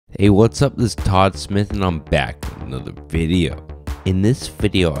Hey, what's up? This is Todd Smith and I'm back with another video. In this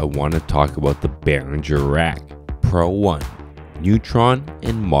video, I want to talk about the Behringer rack, Pro-1, Neutron,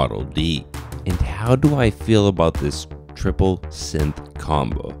 and Model D. And how do I feel about this triple synth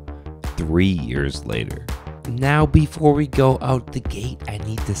combo 3 years later? Now, before we go out the gate, I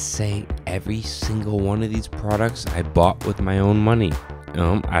need to say every single one of these products I bought with my own money.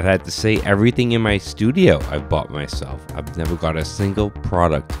 I'd have to say everything in my studio I've bought myself. I've never got a single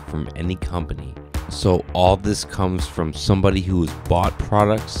product from any company. So all this comes from somebody who has bought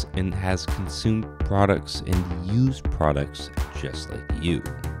products and has consumed products and used products just like you.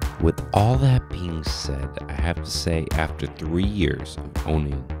 With all that being said, I have to say after 3 years of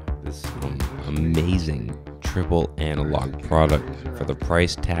owning this amazing triple analog product, for the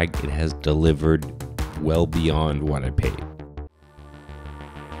price tag it has delivered well beyond what I paid.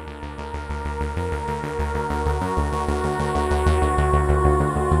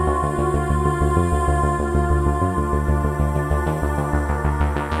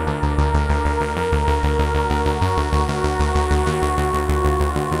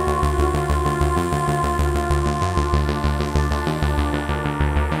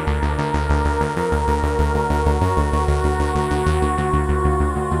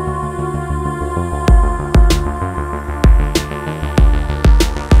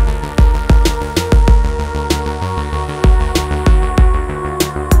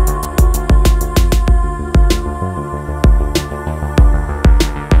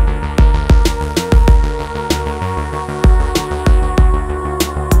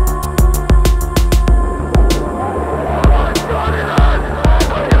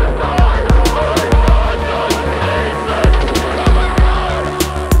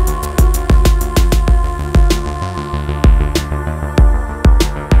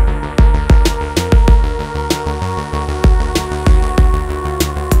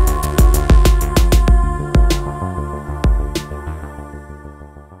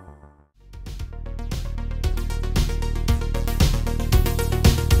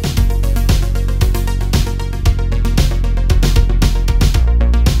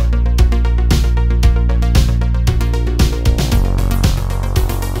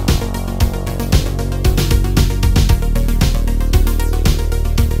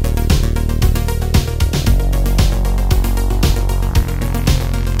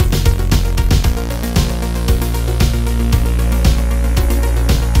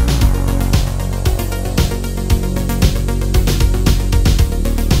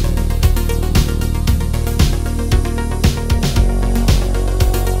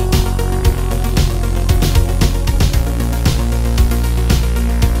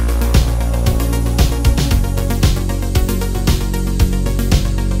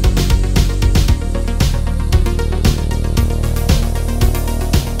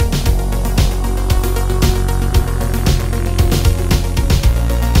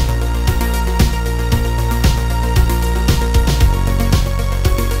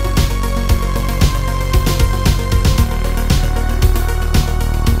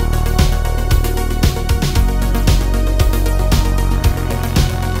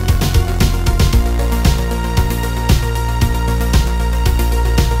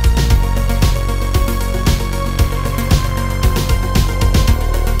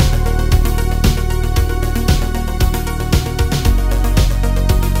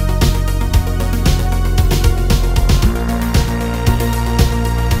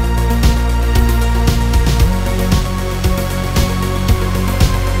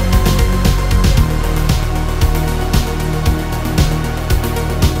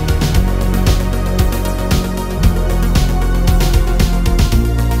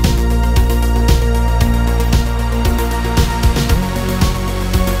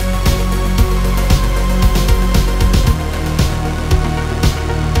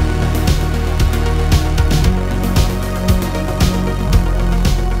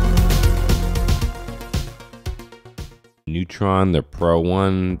 Neutron, the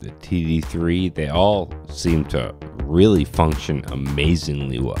Pro-1, the TD-3, they all seem to really function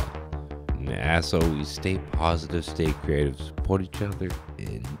amazingly well. And as always, stay positive, stay creative, support each other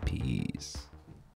in peace.